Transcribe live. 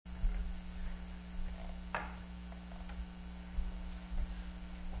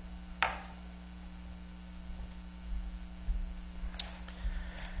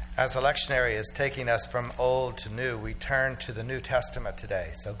As the lectionary is taking us from old to new, we turn to the New Testament today.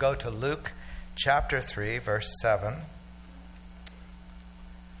 So go to Luke chapter 3, verse 7.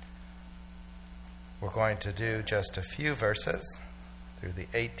 We're going to do just a few verses through the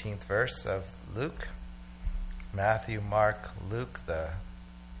 18th verse of Luke. Matthew, Mark, Luke, the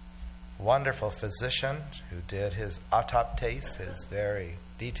wonderful physician who did his autopsies, his very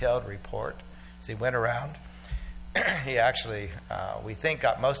detailed report as he went around. He actually, we think,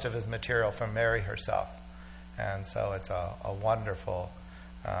 got most of his material from Mary herself. And so it's a wonderful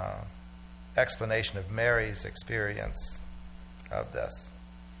explanation of Mary's experience of this.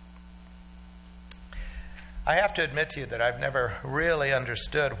 I have to admit to you that I've never really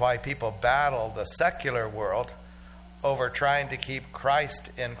understood why people battle the secular world over trying to keep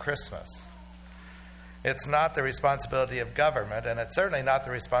Christ in Christmas. It's not the responsibility of government, and it's certainly not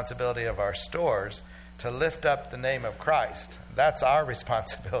the responsibility of our stores to lift up the name of Christ. That's our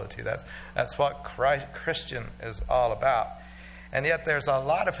responsibility. That's what Christian is all about. And yet there's a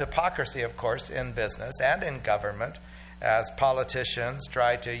lot of hypocrisy, of course, in business and in government as politicians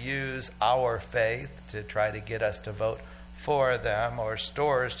try to use our faith to try to get us to vote for them, or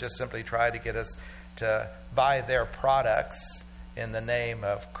stores just simply try to get us to buy their products in the name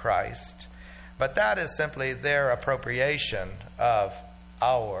of Christ. But that is simply their appropriation of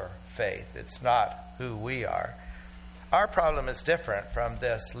our faith. It's not who we are. Our problem is different from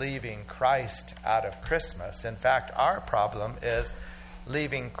this leaving Christ out of Christmas. In fact, our problem is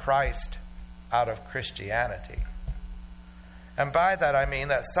leaving Christ out of Christianity. And by that I mean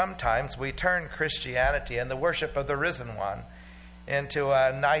that sometimes we turn Christianity and the worship of the risen one into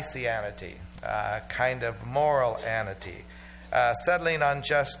a Niceanity, a kind of moral anity, settling on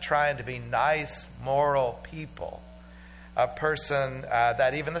just trying to be nice, moral people. A person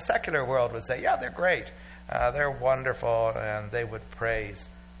that even the secular world would say, yeah, they're great, they're wonderful, and they would praise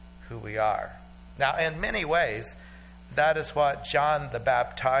who we are. Now, in many ways, that is what John the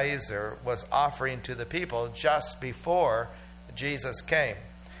Baptizer was offering to the people just before Jesus came.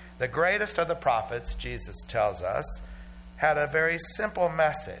 The greatest of the prophets, Jesus tells us, had a very simple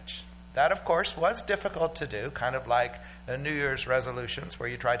message. That, of course, was difficult to do, kind of like the New Year's resolutions where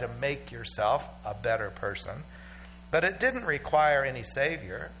you try to make yourself a better person. But it didn't require any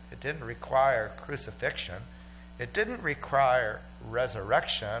Savior. It didn't require crucifixion. It didn't require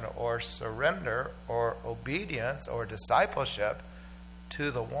resurrection or surrender or obedience or discipleship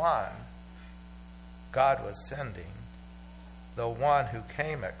to the one God was sending, the one who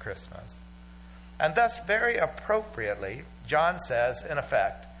came at Christmas. And thus, very appropriately, John says, in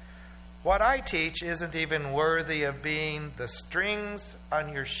effect, what I teach isn't even worthy of being the strings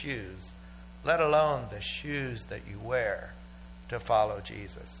on your shoes, let alone the shoes that you wear to follow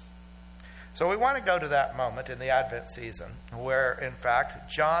Jesus. So we want to go to that moment in the Advent season where, in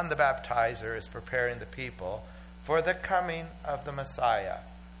fact, John the Baptizer is preparing the people for the coming of the Messiah,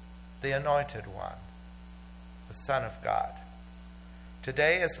 the Anointed One, the Son of God.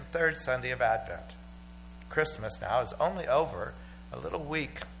 Today is the third Sunday of Advent. Christmas now is only over a little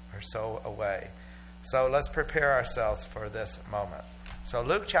week or so away. So let's prepare ourselves for this moment. So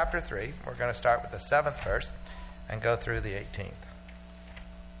Luke chapter 3, we're going to start with the 7th verse and go through the 18th.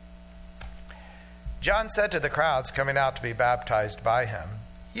 John said to the crowds coming out to be baptized by him,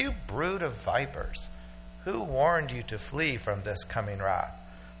 "You brood of vipers, who warned you to flee from this coming wrath?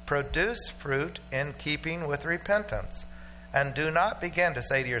 Produce fruit in keeping with repentance, and do not begin to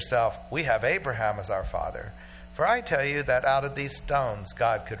say to yourself, 'We have Abraham as our father.' For I tell you that out of these stones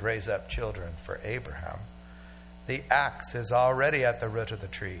God could raise up children for Abraham. The axe is already at the root of the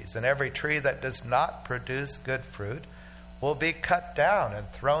trees, and every tree that does not produce good fruit will be cut down and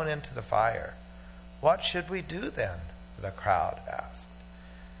thrown into the fire. What should we do then?" the crowd asked.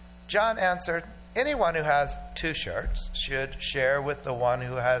 John answered, "Anyone who has 2 shirts should share with the one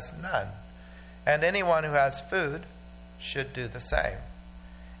who has none, and anyone who has food should do the same."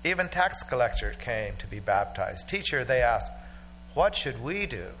 Even tax collectors came to be baptized. "Teacher," they asked, "what should we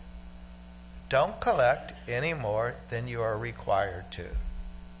do?" "Don't collect any more than you are required to,"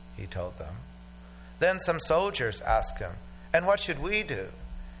 he told them. Then some soldiers asked him, "And what should we do?"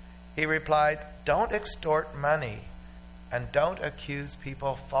 He replied, "Don't extort money, and don't accuse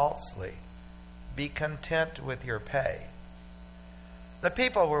people falsely. Be content with your pay." The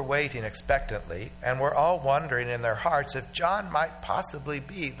people were waiting expectantly and were all wondering in their hearts if John might possibly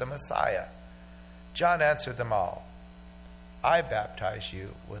be the Messiah. John answered them all, "I baptize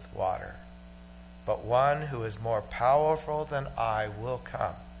you with water, but one who is more powerful than I will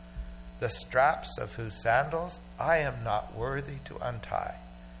come, the straps of whose sandals I am not worthy to untie.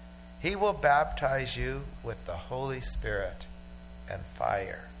 He will baptize you with the Holy Spirit and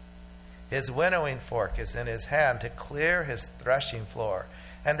fire." His winnowing fork is in his hand to clear his threshing floor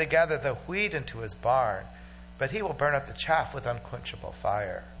and to gather the wheat into his barn, but he will burn up the chaff with unquenchable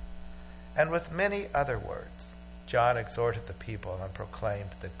fire. And with many other words, John exhorted the people and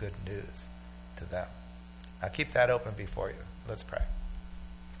proclaimed the good news to them. Now keep that open before you. Let's pray.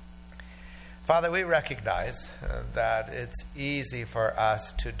 Father, we recognize that it's easy for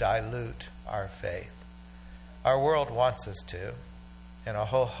us to dilute our faith. Our world wants us to, in a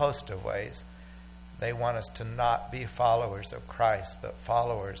whole host of ways. They want us to not be followers of Christ, but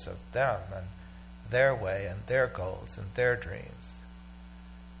followers of them and their way and their goals and their dreams.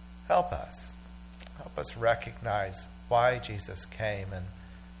 Help us. Help us recognize why Jesus came and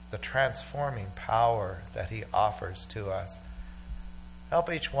the transforming power that he offers to us.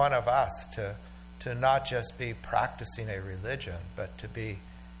 Help each one of us to not just be practicing a religion, but to be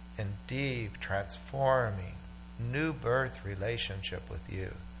indeed transforming new birth relationship with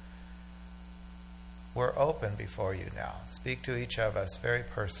you. We're open before you now. Speak to each of us very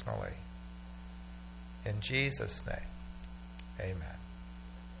personally. In Jesus' name, amen.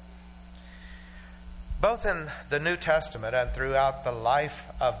 Both in the New Testament and throughout the life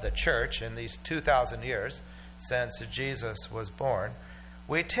of the church in these 2,000 years since Jesus was born,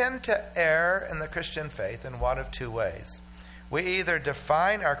 we tend to err in the Christian faith in one of two ways. We either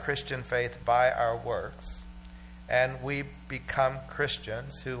define our Christian faith by our works, and we become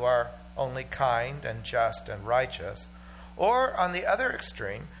Christians who are only kind and just and righteous. Or, on the other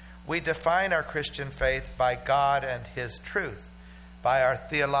extreme, we define our Christian faith by God and his truth, by our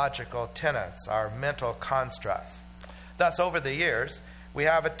theological tenets, our mental constructs. Thus, over the years, we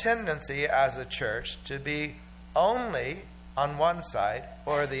have a tendency as a church to be only on one side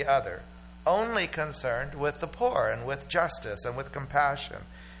or the other, only concerned with the poor and with justice and with compassion,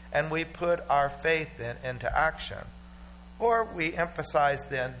 and we put our faith into action. Or we emphasize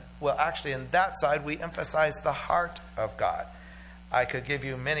then, well, actually in that side, we emphasize the heart of God. I could give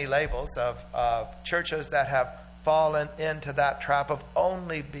you many labels of churches that have fallen into that trap of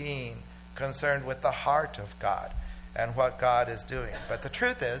only being concerned with the heart of God and what God is doing. But the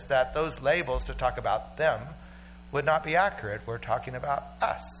truth is that those labels, to talk about them, would not be accurate. We're talking about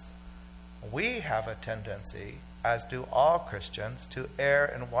us. We have a tendency, as do all Christians, to err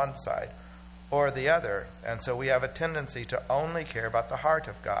in one side or the other. And so we have a tendency to only care about the heart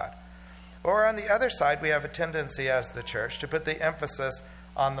of God. Or on the other side, we have a tendency as the church to put the emphasis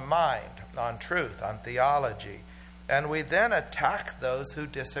on the mind, on truth, on theology. And we then attack those who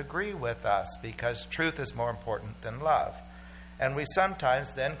disagree with us because truth is more important than love. And we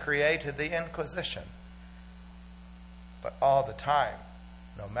sometimes then create the Inquisition. But all the time,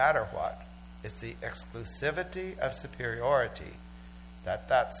 no matter what, it's the exclusivity of superiority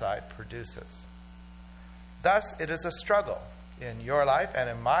that side produces. Thus, it is a struggle in your life and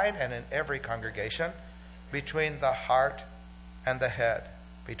in mine and in every congregation between the heart and the head,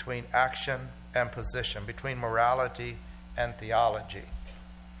 between action and position, between morality and theology.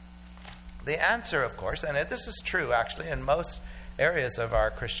 The answer, of course, and this is true actually in most areas of our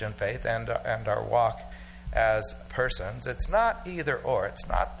Christian faith and our walk as persons, it's not either or. It's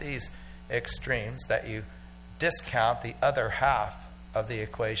not these extremes that you discount the other half of the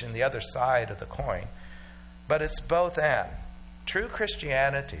equation, the other side of the coin, but it's both and. True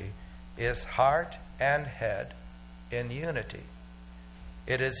Christianity is heart and head in unity.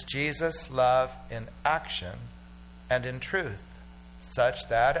 It is Jesus' love in action and in truth, such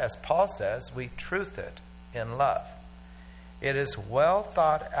that, as Paul says, we truth it in love. It is well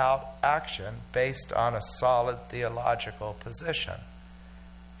thought out action based on a solid theological position.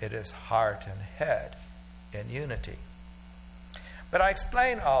 It is heart and head in unity. But I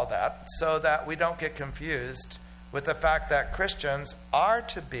explain all that so that we don't get confused with the fact that Christians are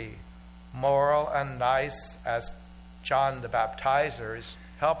to be moral and nice, as John the Baptizer is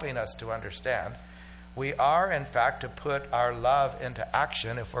helping us to understand. We are, in fact, to put our love into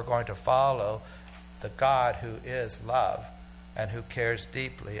action if we're going to follow the God who is love and who cares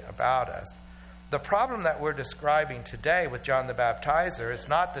deeply about us. The problem that we're describing today with John the Baptizer is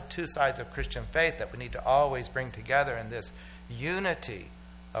not the two sides of Christian faith that we need to always bring together in this unity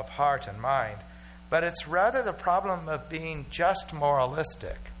of heart and mind, but it's rather the problem of being just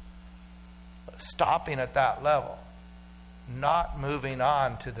moralistic, stopping at that level, not moving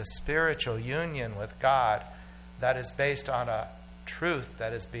on to the spiritual union with God that is based on a truth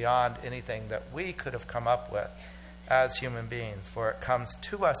that is beyond anything that we could have come up with as human beings, for it comes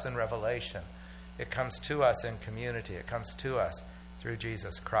to us in revelation. It comes to us in community. It comes to us through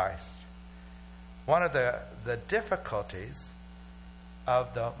Jesus Christ. One of the difficulties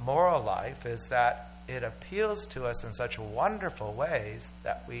of the moral life is that it appeals to us in such wonderful ways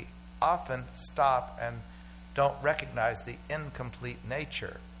that we often stop and don't recognize the incomplete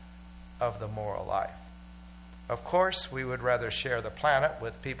nature of the moral life. Of course, we would rather share the planet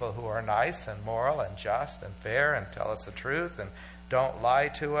with people who are nice and moral and just and fair and tell us the truth and don't lie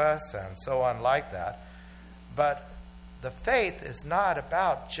to us and so on like that. But the faith is not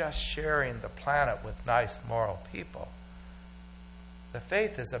about just sharing the planet with nice moral people. The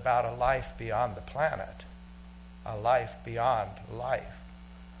faith is about a life beyond the planet, a life beyond life,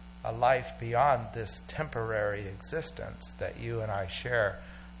 a life beyond this temporary existence that you and I share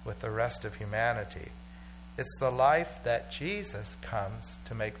with the rest of humanity. It's the life that Jesus comes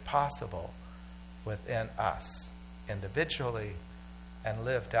to make possible within us, individually and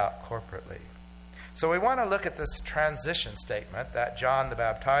lived out corporately. So we want to look at this transition statement that John the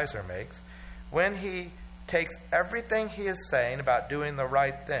Baptizer makes when he takes everything he is saying about doing the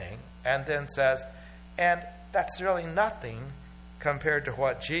right thing and then says, and that's really nothing compared to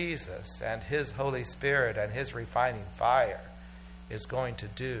what Jesus and his Holy Spirit and his refining fire is going to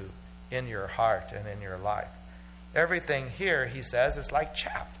do in your heart and in your life. Everything here, he says, is like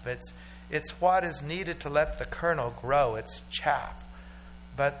chaff. It's what is needed to let the kernel grow. It's chaff.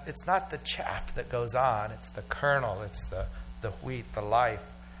 But it's not the chaff that goes on. It's the kernel. It's the wheat, the life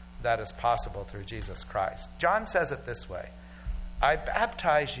that is possible through Jesus Christ. John says it this way. I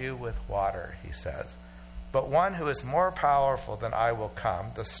baptize you with water, he says, but one who is more powerful than I will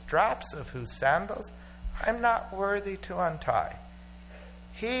come, the straps of whose sandals I'm not worthy to untie.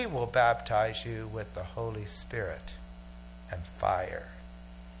 He will baptize you with the Holy Spirit and fire.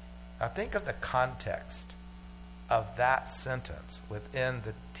 Now think of the context of that sentence within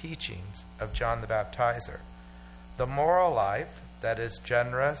the teachings of John the Baptizer. The moral life that is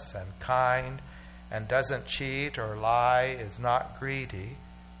generous and kind and doesn't cheat or lie, is not greedy,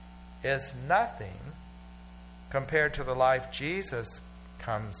 is nothing compared to the life Jesus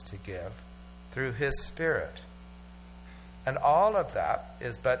comes to give through his Spirit. And all of that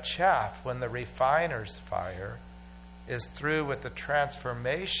is but chaff when the refiner's fire is through with the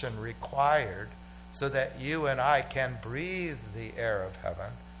transformation required so that you and I can breathe the air of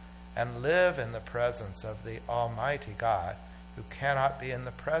heaven and live in the presence of the Almighty God who cannot be in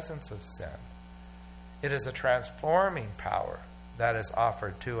the presence of sin. It is a transforming power that is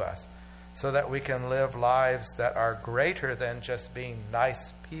offered to us so that we can live lives that are greater than just being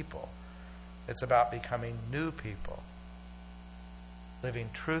nice people. It's about becoming new people, living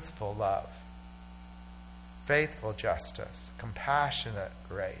truthful love, faithful justice, compassionate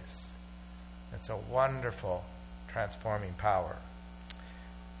grace. It's a wonderful transforming power.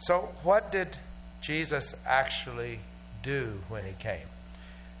 So what did Jesus actually do when he came?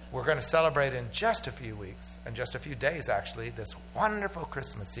 We're going to celebrate in just a few weeks, and just a few days actually, this wonderful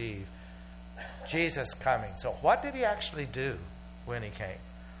Christmas Eve, Jesus coming. So what did he actually do when he came?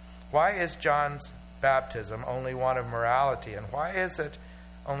 Why is John's baptism only one of morality, and why is it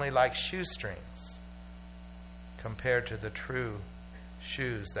only like shoestrings compared to the true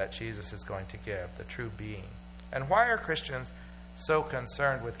shoes that Jesus is going to give, the true being? And why are Christians so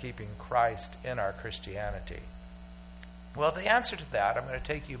concerned with keeping Christ in our Christianity? Well, the answer to that, I'm going to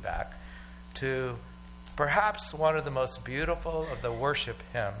take you back to perhaps one of the most beautiful of the worship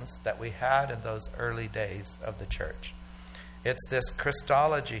hymns that we had in those early days of the church. It's this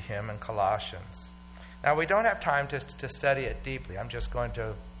Christology hymn in Colossians. Now, we don't have time to study it deeply. I'm just going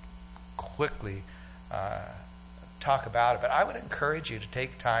to quickly talk about it. But I would encourage you to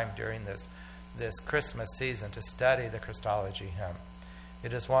take time during this Christmas season to study the Christology hymn.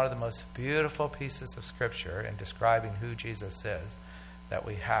 It is one of the most beautiful pieces of Scripture in describing who Jesus is that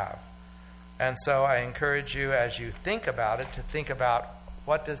we have. And so I encourage you, as you think about it, to think about,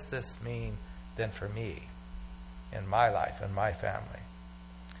 what does this mean then for me in my life and my family?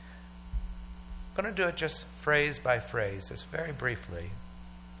 I'm going to do it just phrase by phrase, just very briefly.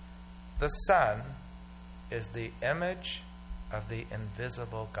 The Son is the image of the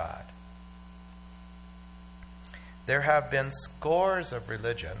invisible God. There have been scores of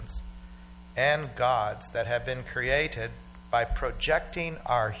religions and gods that have been created by projecting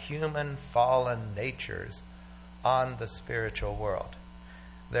our human fallen natures on the spiritual world.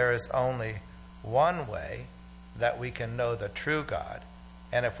 There is only one way that we can know the true God,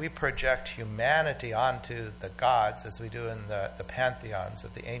 and if we project humanity onto the gods, as we do in the pantheons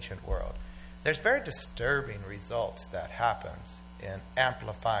of the ancient world, there's very disturbing results that happens in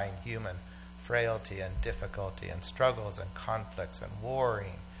amplifying human frailty and difficulty and struggles and conflicts and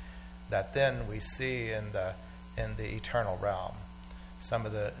warring that then we see in the eternal realm. Some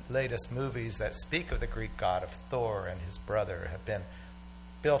of the latest movies that speak of the Greek god of Thor and his brother have been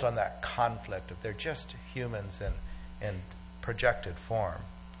built on that conflict of they're just humans in projected form.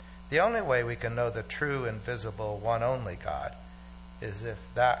 The only way we can know the true, invisible, one only God is if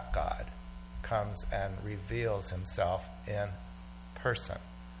that God comes and reveals himself in person.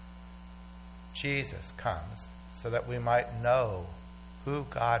 Jesus comes so that we might know who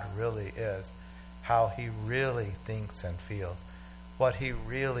God really is, how he really thinks and feels, what he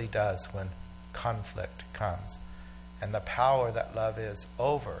really does when conflict comes, and the power that love is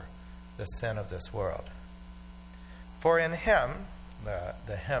over the sin of this world. For in him,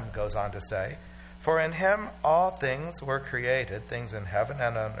 the hymn goes on to say, for in him all things were created, things in heaven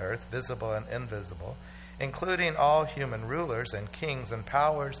and on earth, visible and invisible, including all human rulers and kings and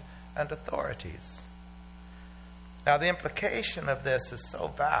powers and authorities. Now, the implication of this is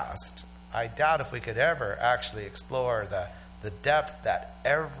so vast, I doubt if we could ever actually explore the depth that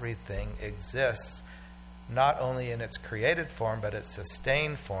everything exists, not only in its created form, but its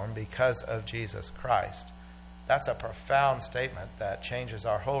sustained form because of Jesus Christ. That's a profound statement that changes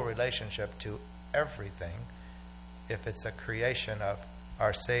our whole relationship to everything if it's a creation of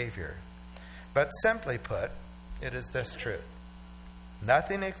our Savior. But simply put, it is this truth.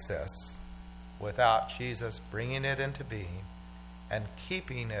 Nothing exists without Jesus bringing it into being and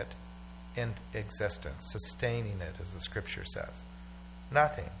keeping it in existence, sustaining it, as the Scripture says.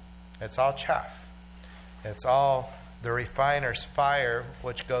 Nothing. It's all chaff. It's all the refiner's fire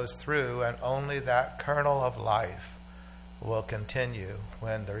which goes through, and only that kernel of life will continue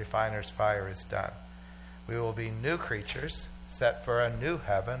when the refiner's fire is done. We will be new creatures, set for a new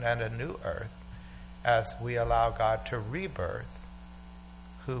heaven and a new earth, as we allow God to rebirth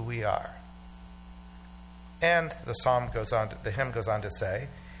who we are. And the hymn goes on to say,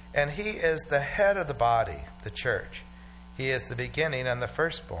 and he is the head of the body, the church. He is the beginning and the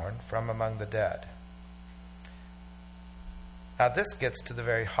firstborn from among the dead. Now this gets to the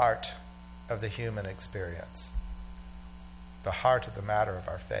very heart of the human experience, the heart of the matter of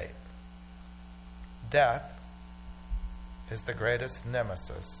our faith. Death is the greatest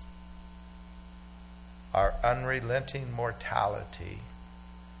nemesis. Our unrelenting mortality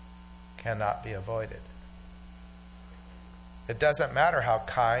cannot be avoided. It doesn't matter how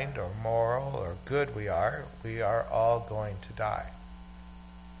kind or moral or good we are all going to die.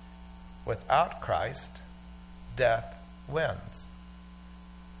 Without Christ, death wins.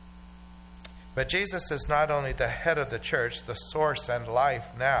 But Jesus is not only the head of the church, the source and life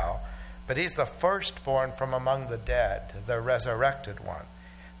now, but he's the firstborn from among the dead, the resurrected one,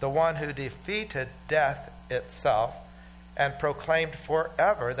 the one who defeated death itself and proclaimed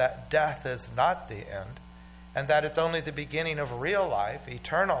forever that death is not the end, and that it's only the beginning of real life,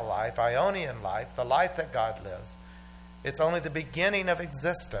 eternal life, Ionian life, the life that God lives. It's only the beginning of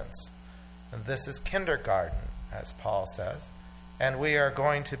existence. And this is kindergarten, as Paul says, and we are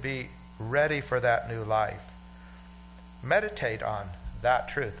going to be ready for that new life. Meditate on that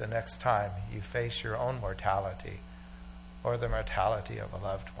truth the next time you face your own mortality or the mortality of a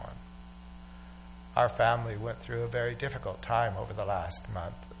loved one. Our family went through a very difficult time over the last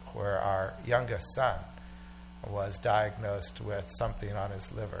month where our youngest son was diagnosed with something on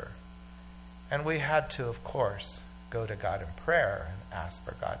his liver. And we had to, of course, go to God in prayer and ask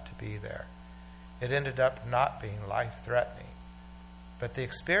for God to be there. It ended up not being life-threatening. But the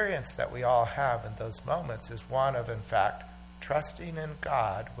experience that we all have in those moments is one of, in fact, trusting in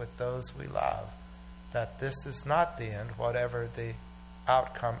God with those we love, that this is not the end, whatever the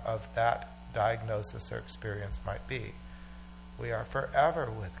outcome of that diagnosis or experience might be. We are forever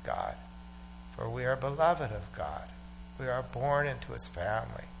with God, for we are beloved of God. We are born into his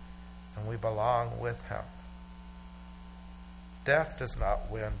family, and we belong with him. Death does not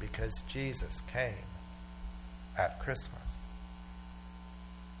win because Jesus came at Christmas.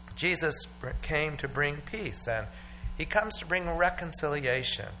 Jesus came to bring peace, and he comes to bring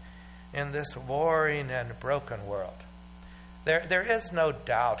reconciliation in this warring and broken world. There is no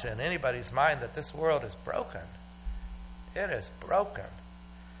doubt in anybody's mind that this world is broken. It is broken.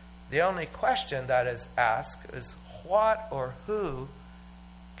 The only question that is asked is what or who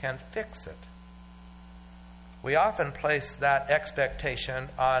can fix it? We often place that expectation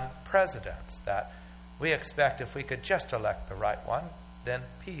on presidents, that we expect if we could just elect the right one, then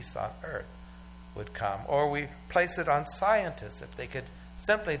peace on earth would come. Or we place it on scientists, if they could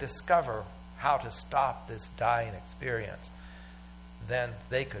simply discover how to stop this dying experience, then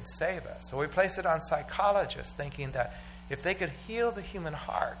they could save us. Or we place it on psychologists, thinking that if they could heal the human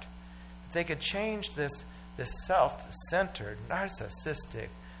heart, if they could change this self-centered, narcissistic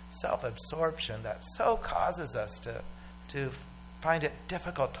self-absorption that so causes us to find it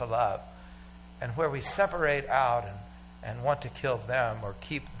difficult to love, and where we separate out and want to kill them or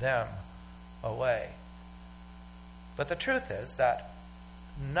keep them away. But the truth is that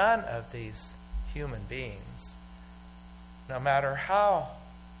none of these human beings, no matter how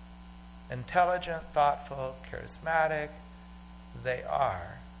intelligent, thoughtful, charismatic they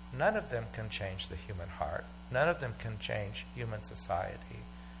are, none of them can change the human heart. None of them can change human society.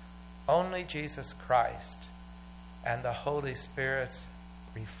 Only Jesus Christ and the Holy Spirit's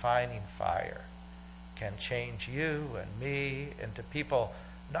refining fire can change you and me into people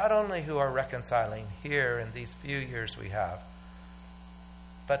not only who are reconciling here in these few years we have,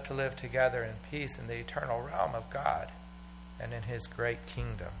 but to live together in peace in the eternal realm of God and in His great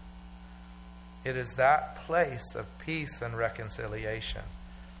kingdom. It is that place of peace and reconciliation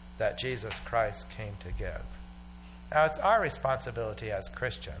that Jesus Christ came to give. Now, it's our responsibility as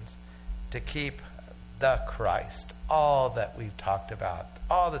Christians to keep the Christ, all that we've talked about,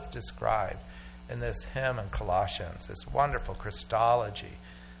 all that's described in this hymn in Colossians, this wonderful Christology,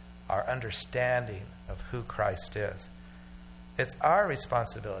 our understanding of who Christ is. It's our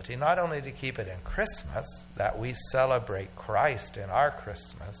responsibility not only to keep it in Christmas, that we celebrate Christ in our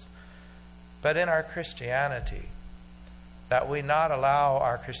Christmas, but in our Christianity, that we not allow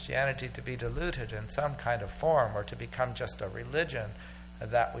our Christianity to be diluted in some kind of form or to become just a religion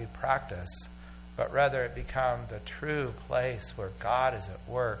that we practice, but rather it become the true place where God is at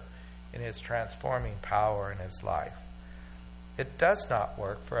work in His transforming power in His life. It does not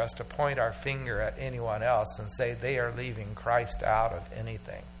work for us to point our finger at anyone else and say they are leaving Christ out of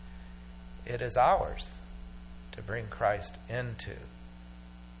anything. It is ours to bring Christ into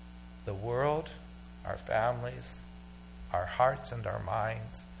the world, our families, our hearts and our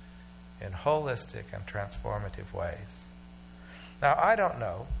minds in holistic and transformative ways. Now, I don't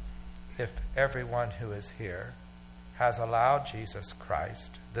know if everyone who is here has allowed Jesus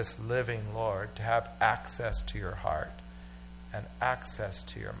Christ, this living Lord, to have access to your heart and access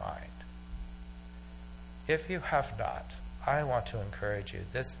to your mind. If you have not, I want to encourage you.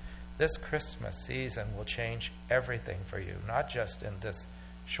 This Christmas season will change everything for you, not just in this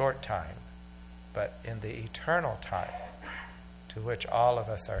short time, but in the eternal time to which all of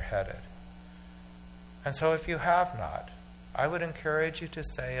us are headed. And so if you have not, I would encourage you to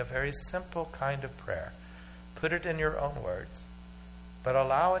say a very simple kind of prayer. Put it in your own words, but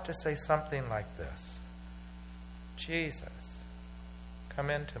allow it to say something like this: Jesus, come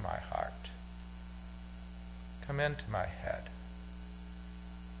into my heart. Come into my head.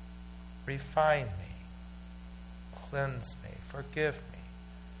 Refine me. Cleanse me. Forgive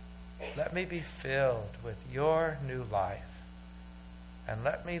me. Let me be filled with your new life. And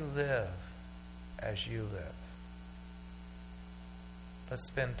let me live as you live. Let's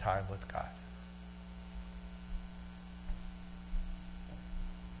spend time with God.